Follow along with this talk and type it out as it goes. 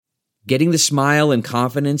Getting the smile and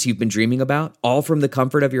confidence you've been dreaming about, all from the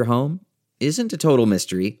comfort of your home, isn't a total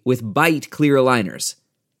mystery with Byte clear aligners.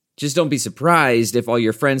 Just don't be surprised if all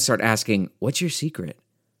your friends start asking, "What's your secret?"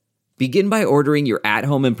 Begin by ordering your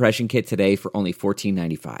at-home impression kit today for only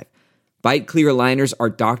 $14.95. Byte clear aligners are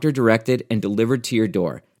doctor-directed and delivered to your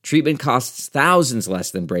door. Treatment costs thousands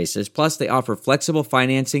less than braces, plus they offer flexible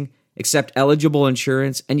financing, accept eligible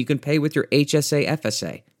insurance, and you can pay with your HSA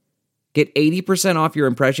FSA. Get 80% off your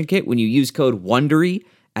impression kit when you use code WONDERY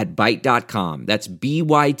at Byte.com. That's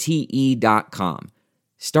BYTE.com.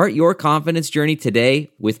 Start your confidence journey today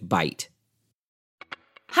with Byte.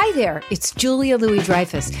 Hi there, it's Julia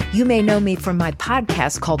Louis-Dreyfus. You may know me from my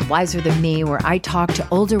podcast called Wiser Than Me, where I talk to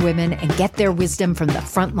older women and get their wisdom from the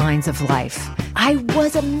front lines of life. I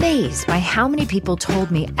was amazed by how many people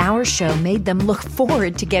told me our show made them look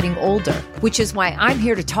forward to getting older, which is why I'm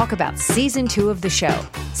here to talk about season 2 of the show.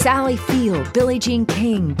 Sally Field, Billie Jean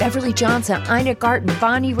King, Beverly Johnson, Ina Garten,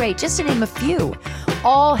 Bonnie Raitt, just to name a few.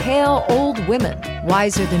 All hail old women.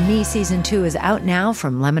 Wiser Than Me season 2 is out now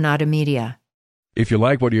from Lemonada Media. If you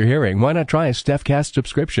like what you're hearing, why not try a StephCast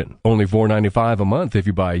subscription? Only $4.95 a month if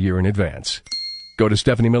you buy a year in advance. Go to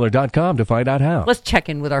StephanieMiller.com to find out how. Let's check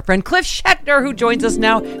in with our friend Cliff Shetner, who joins us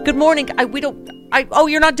now. Good morning.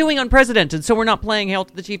 You're not doing Unprecedented, so we're not playing Hail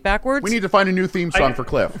to the Chief backwards? We need to find a new theme song for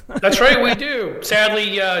Cliff. That's right, we do.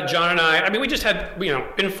 Sadly, John and I mean, we just had,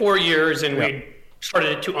 been 4 years, and we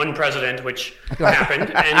started it to Unprecedented, which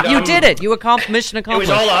happened. And you did it. You mission accomplished.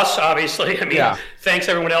 It was all us, obviously. Thanks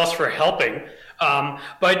everyone else for helping.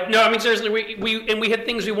 But no, seriously, we had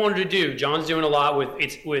things we wanted to do. John's doing a lot with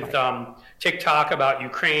TikTok about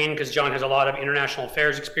Ukraine, because John has a lot of international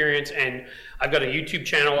affairs experience, and I've got a YouTube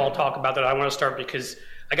channel I'll talk about that I want to start, because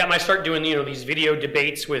I got my start doing these video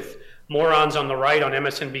debates with morons on the right on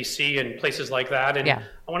MSNBC and places like that, and I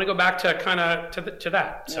want to go back to to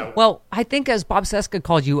that. So, well, I think as Bob Cesca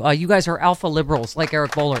called you, you guys are alpha liberals like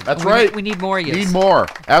Eric Boehlert. That's right. We need more of you. Need more.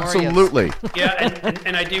 Absolutely.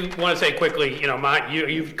 And I do want to say quickly,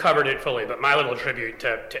 you've covered it fully, but my little tribute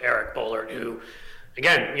to Eric Boehlert, who,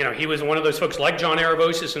 again, he was one of those folks like John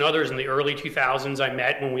Aravosis and others in the early 2000s I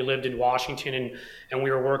met when we lived in Washington, and we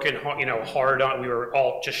were working, hard on. We were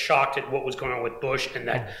all just shocked at what was going on with Bush, and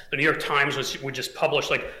that the New York Times would just publish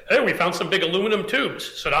like, "Hey, we found some big aluminum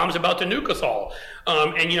tubes. Saddam's about to nuke us all,"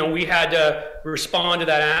 and we had to respond to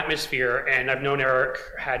that atmosphere. And I've known Eric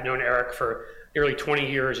for nearly 20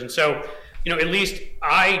 years, and so. At least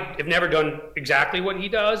I have never done exactly what he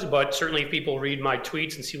does, but certainly if people read my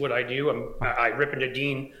tweets and see what I do, I rip into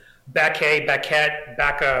Dean Baquet, Baccarat,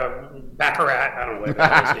 I don't know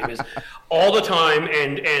what his name is, all the time,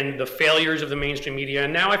 and the failures of the mainstream media.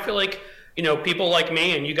 And now I feel like, people like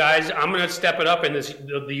me and you guys, I'm going to step it up in the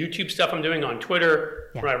YouTube stuff I'm doing on Twitter,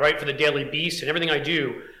 when I write for the Daily Beast and everything I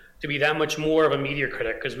do, to be that much more of a media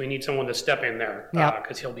critic, because we need someone to step in there,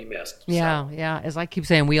 because he'll be missed. Yeah. As I keep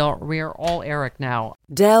saying, we are all Eric now.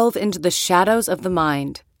 Delve into the shadows of the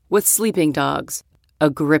mind with Sleeping Dogs,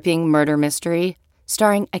 a gripping murder mystery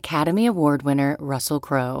starring Academy Award winner Russell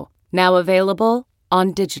Crowe. Now available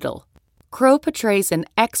on digital. Crowe portrays an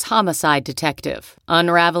ex-homicide detective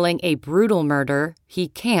unraveling a brutal murder he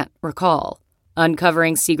can't recall.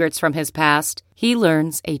 Uncovering secrets from his past, he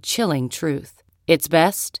learns a chilling truth. It's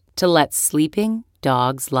best to let sleeping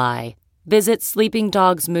dogs lie. Visit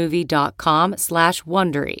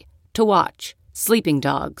sleepingdogsmovie.com/Wondery to watch Sleeping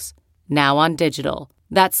Dogs, now on digital.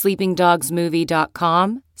 That's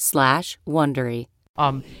sleepingdogsmovie.com/Wondery.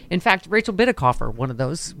 In fact, Rachel Bitecofer, one of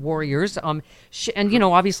those warriors, and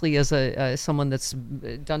obviously as someone that's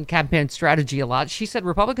done campaign strategy a lot, she said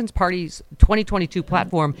Republicans' party's 2022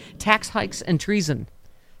 platform: tax hikes and treason.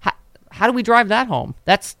 How do we drive that home?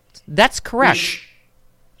 That's correct.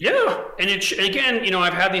 And again,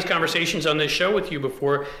 I've had these conversations on this show with you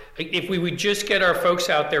before. If we would just get our folks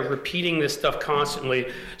out there repeating this stuff constantly.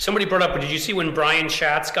 Somebody brought up, did you see when Brian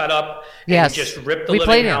Schatz got up and just ripped the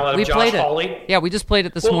living hell out of Josh Hawley? Yeah, we just played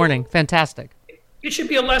it this morning. Fantastic. It should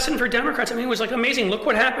be a lesson for Democrats. It was amazing. Look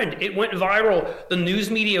what happened. It went viral. The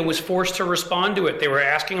news media was forced to respond to it. They were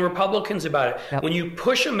asking Republicans about it. Yep. When you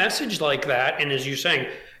push a message like that, and as you're saying,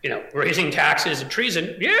 raising taxes and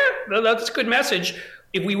treason, that's a good message.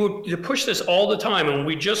 If we were to push this all the time, and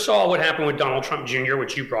we just saw what happened with Donald Trump Jr.,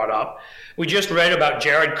 which you brought up, we just read about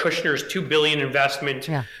Jared Kushner's $2 billion investment,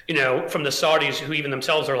 from the Saudis, who even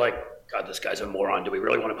themselves are like, God, this guy's a moron. Do we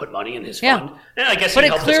really want to put money in his fund? And I guess, but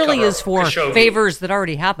it clearly is for favors that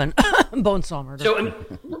already happened. Bonesaw murder.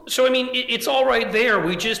 So it's all right there.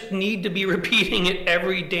 We just need to be repeating it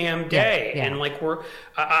every damn day. And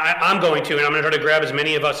I'm going to try to grab as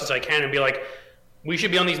many of us as I can and be like, We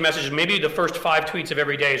should be on these messages. Maybe the first 5 tweets of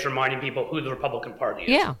every day is reminding people who the Republican Party is.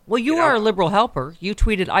 Yeah. Well, you are a liberal helper. You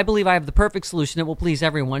tweeted, "I believe I have the perfect solution that will please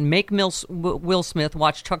everyone. Make Will Smith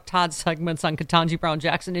watch Chuck Todd segments on Ketanji Brown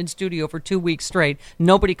Jackson in studio for 2 weeks straight.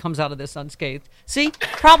 Nobody comes out of this unscathed." See?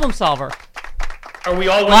 Problem solver. Are we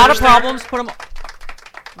all winners? A lot of problems. Put them.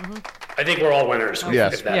 I think we're all winners.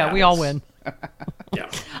 Yes. Yeah, we all win. Yeah.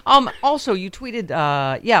 Also, you tweeted,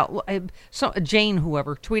 so Jane,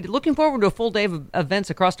 whoever, tweeted, "Looking forward to a full day of events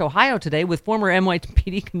across Ohio today with former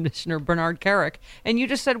NYPD Commissioner Bernard Carrick." And you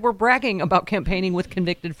just said we're bragging about campaigning with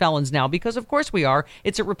convicted felons now, because of course we are.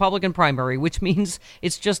 It's a Republican primary, which means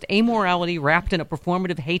it's just amorality wrapped in a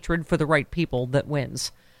performative hatred for the right people that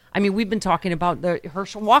wins. I mean, we've been talking about the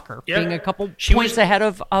Herschel Walker being a couple points ahead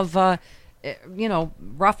of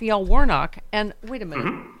Raphael Warnock. And wait a minute.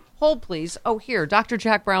 Mm-hmm. Hold, please. Oh, here. Dr.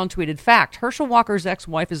 Jack Brown tweeted, "Fact, Herschel Walker's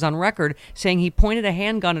ex-wife is on record saying he pointed a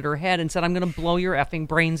handgun at her head and said, 'I'm going to blow your effing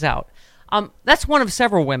brains out.'" That's one of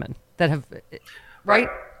several women that have, right?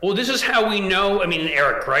 Well, this is how we know. I mean,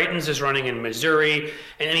 Eric Greitens is running in Missouri.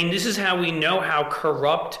 And I mean, this is how we know how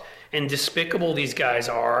corrupt and despicable these guys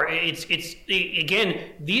are. It's again,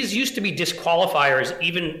 these used to be disqualifiers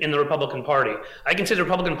even in the Republican Party. I consider the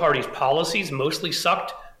Republican Party's policies mostly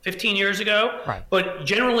sucked 15 years ago. Right. But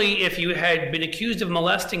generally, if you had been accused of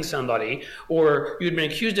molesting somebody, or you had been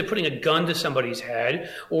accused of putting a gun to somebody's head,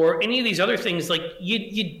 or any of these other things, like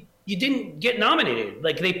you didn't get nominated.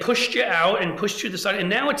 Like, they pushed you out and pushed you to the side. And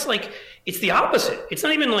now it's like, it's the opposite. It's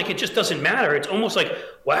not even like it just doesn't matter. It's almost like,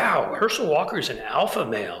 wow, Herschel Walker's an alpha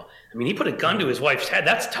male. I mean, he put a gun to his wife's head.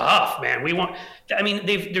 That's tough, man.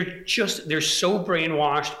 They're so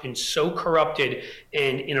brainwashed and so corrupted.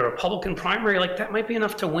 And in a Republican primary, like, that might be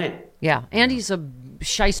enough to win. Yeah. And he's a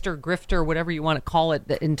shyster, grifter, whatever you want to call it,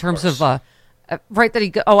 in terms of right,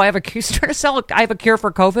 that I have a cure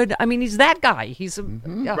for COVID. I mean, he's that guy. He's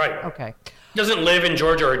right. Okay. Doesn't live in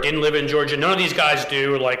Georgia or didn't live in Georgia. None of these guys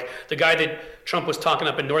do. Like, the guy that Trump was talking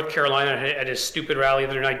up in North Carolina at his stupid rally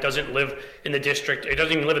the other night doesn't live in the district. It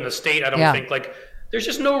doesn't even live in the state, I don't think. Like, there's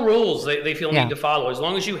just no rules they feel need to follow. As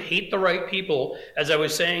long as you hate the right people, as I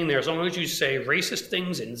was saying there, as long as you say racist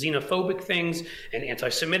things and xenophobic things and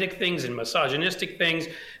anti-Semitic things and misogynistic things,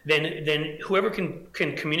 then whoever can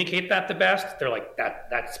communicate that the best, they're like,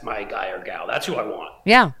 that's my guy or gal. That's who I want.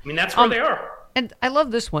 Yeah. I mean, that's where they are. And I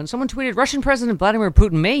love this one. Someone tweeted, "Russian President Vladimir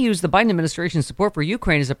Putin may use the Biden administration's support for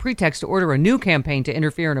Ukraine as a pretext to order a new campaign to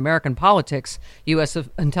interfere in American politics, U.S.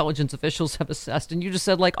 intelligence officials have assessed." And you just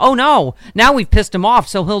said, like, oh no, now we've pissed him off,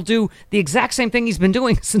 so he'll do the exact same thing he's been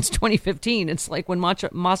doing since 2015. It's like when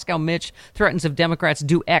Moscow Mitch threatens if Democrats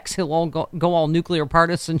do X, he'll all go all nuclear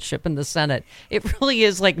partisanship in the Senate. It really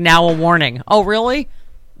is like now a warning. Oh, really?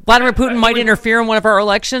 Vladimir Putin might interfere in one of our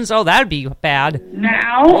elections? Oh, that'd be bad.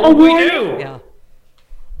 Now we do. Yeah.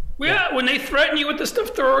 Yeah, when they threaten you with the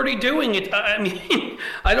stuff they're already doing, I mean,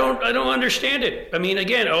 I don't understand it. I mean,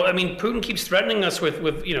 again, Putin keeps threatening us with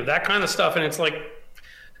that kind of stuff, and it's like,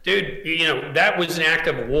 dude, that was an act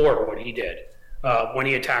of war what he did when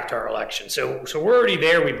he attacked our election. So we're already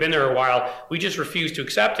there. We've been there a while. We just refused to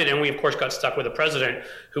accept it, and we of course got stuck with a president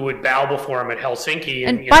who would bow before him at Helsinki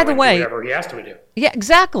and by the way, do whatever he asked him to do. Yeah,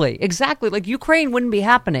 exactly. Like, Ukraine wouldn't be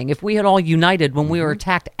happening if we had all united when we were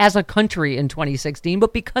attacked as a country in 2016.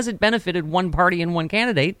 But because it benefited one party and one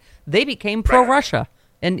candidate, they became pro-Russia.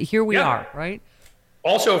 And here we are, right?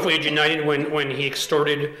 Also, if we had united when he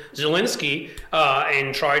extorted Zelensky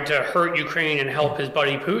and tried to hurt Ukraine and help his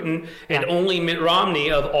buddy Putin, and only Mitt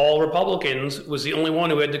Romney of all Republicans was the only one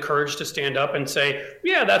who had the courage to stand up and say,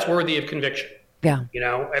 yeah, that's worthy of conviction. Yeah.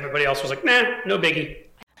 Everybody else was like, nah, no biggie.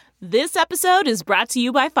 This episode is brought to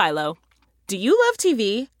you by Philo. Do you love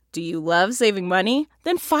TV? Do you love saving money?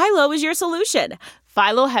 Then Philo is your solution.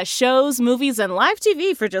 Philo has shows, movies, and live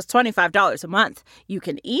TV for just $25 a month. You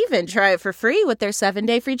can even try it for free with their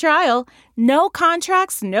 7-day free trial. No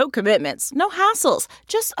contracts, no commitments, no hassles.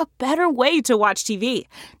 Just a better way to watch TV.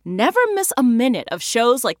 Never miss a minute of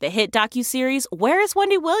shows like the hit docuseries Where is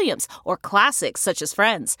Wendy Williams? Or classics such as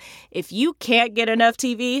Friends. If you can't get enough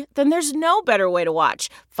TV, then there's no better way to watch.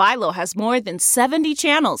 Philo has more than 70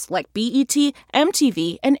 channels like BET,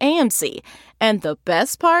 MTV, and AMC. And the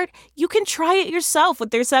best part? You can try it yourself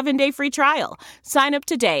with their 7-day free trial. Sign up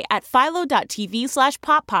today at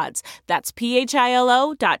philo.tv/poppods. That's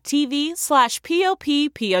philo.tv/poppods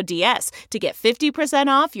to get 50%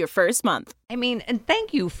 off your first month. I mean, and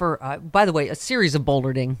thank you for, by the way, a series of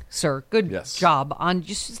bouldering, sir. Good job. You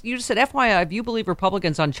just said, FYI, if you believe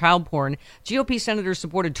Republicans on child porn, GOP senators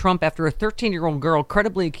supported Trump after a 13-year-old girl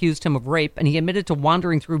credibly accused him of rape, and he admitted to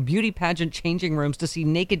wandering through beauty pageant changing rooms to see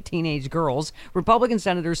naked teenage girls. Republican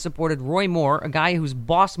senators supported Roy Moore, a guy whose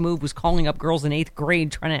boss move was calling up girls in 8th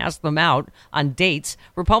grade trying to ask them out on dates.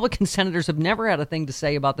 Republican senators have never had a thing to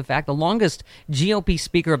say about the fact the longest GOP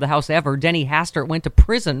Speaker of the House ever, Denny Hastert, went to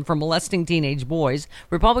prison for molesting teenage boys.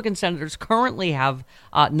 Republican senators currently have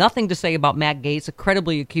nothing to say about Matt Gaetz,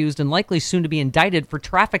 credibly accused and likely soon to be indicted for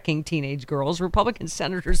trafficking teenage girls. Republican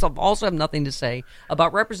senators also have nothing to say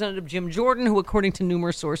about Representative Jim Jordan, who, according to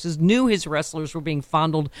numerous sources, knew his wrestlers were being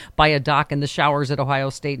fondled by a doc in the showers at Ohio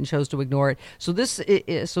State and chose to ignore it. So this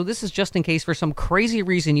is just in case for some crazy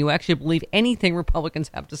reason you actually believe anything Republicans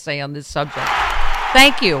have to say on this subject.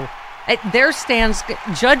 Thank you. There stands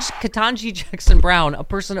Judge Ketanji Jackson Brown, a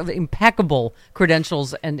person of impeccable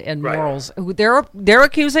credentials and morals. Who they're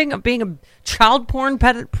accusing of being a child porn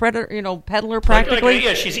peddler, practically.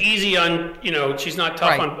 Yeah, she's easy on, she's not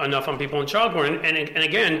tough enough on people in child porn. And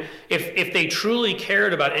again, if they truly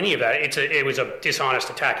cared about any of that, it was a dishonest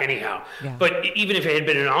attack anyhow. Yeah. But even if it had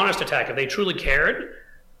been an honest attack, if they truly cared,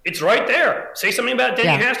 it's right there. Say something about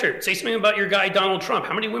Denny Hastert. Say something about your guy, Donald Trump.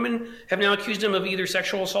 How many women have now accused him of either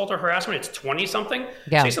sexual assault or harassment? It's 20-something.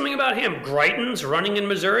 Yeah. Say something about him. Greitens running in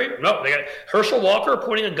Missouri. No, they got Herschel Walker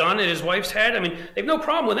pointing a gun at his wife's head. I mean, they have no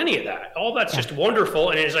problem with any of that. All that's just wonderful.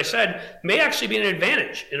 And as I said, may actually be an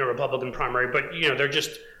advantage in a Republican primary. But,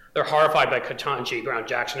 they're horrified by Ketanji Brown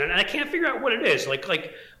Jackson. And I can't figure out what it is. Like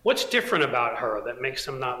what's different about her that makes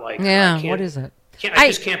them not like her? Yeah, what is it? I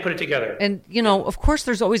just can't put it together. And, of course,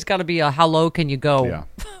 there's always got to be a how low can you go? Yeah.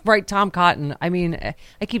 Right, Tom Cotton. I mean,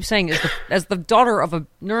 I keep saying, as the daughter of a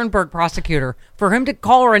Nuremberg prosecutor, for him to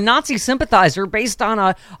call her a Nazi sympathizer based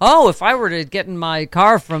on if I were to get in my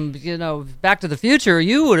car from, Back to the Future,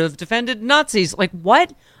 you would have defended Nazis. Like,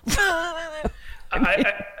 what?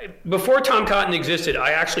 Before Tom Cotton existed,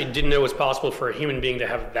 I actually didn't know it was possible for a human being to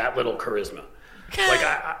have that little charisma. Like,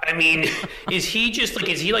 I mean, is he just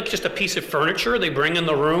a piece of furniture they bring in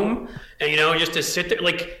the room and, just to sit there?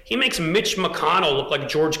 Like, he makes Mitch McConnell look like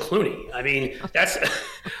George Clooney. I mean,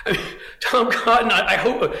 Tom Cotton, I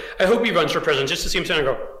hope he runs for president just to see him stand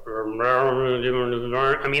and go,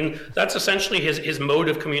 I mean, that's essentially his mode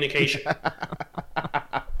of communication.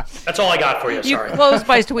 That's all I got for you. Sorry. You close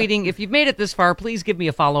by tweeting, if you've made it this far, please give me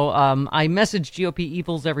a follow. I message GOP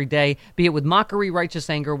evils every day, be it with mockery, righteous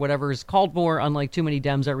anger, whatever is called for. Unlike too many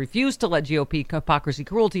Dems, I refuse to let GOP hypocrisy,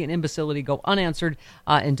 cruelty, and imbecility go unanswered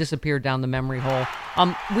and disappear down the memory hole.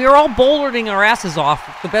 We are all bouldering our asses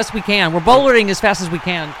off the best we can. We're bouldering as fast as we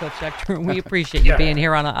can, Coach Hector. We appreciate you being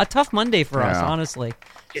here on a tough Monday for us, honestly.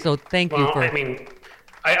 So thank you for...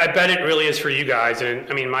 I bet it really is for you guys, and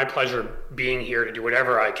I mean, my pleasure being here to do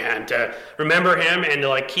whatever I can to remember him and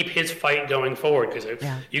to keep his fight going forward. Because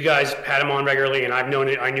you guys had him on regularly, and I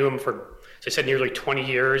knew him for, as I said, nearly 20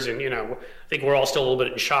 years, and I think we're all still a little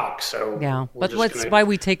bit in shock. So but that's why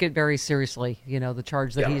we take it very seriously. The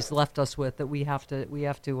charge that he's left us with, that we have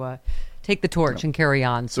to take the torch and carry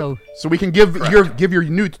on. So we can give your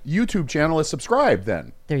new YouTube channel a subscribe.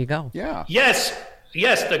 Then there you go. Yeah.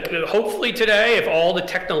 Yes, hopefully today, if all the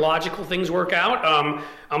technological things work out, I'm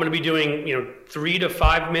going to be doing 3 to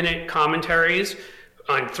 5 minute commentaries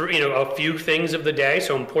on a few things of the day,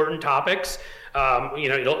 so important topics.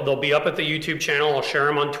 They'll be up at the YouTube channel. I'll share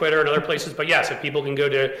them on Twitter and other places. But yes, if people can go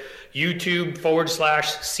to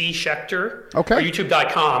YouTube/C Schechter. Okay. Or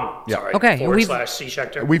YouTube.com. Yeah. Sorry. Okay. /C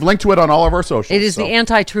Schechter. We've linked to it on all of our socials. It is the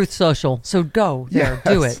anti-truth social. So go there.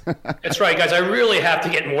 Do it. That's right, guys. I really have to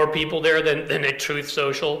get more people there than at Truth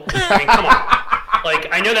Social. I mean, come on.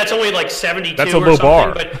 I know that's only 72 that's a or low something,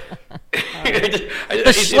 bar. But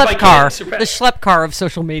the schlep car of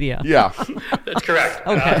social media. Yeah. That's correct.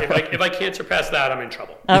 Okay. If I can't surpass that, I'm in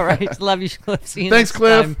trouble. All right. Love you, Cliff. See you Thanks, next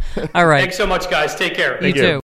Cliff. time. All right. Thanks so much, guys. Take care. You too.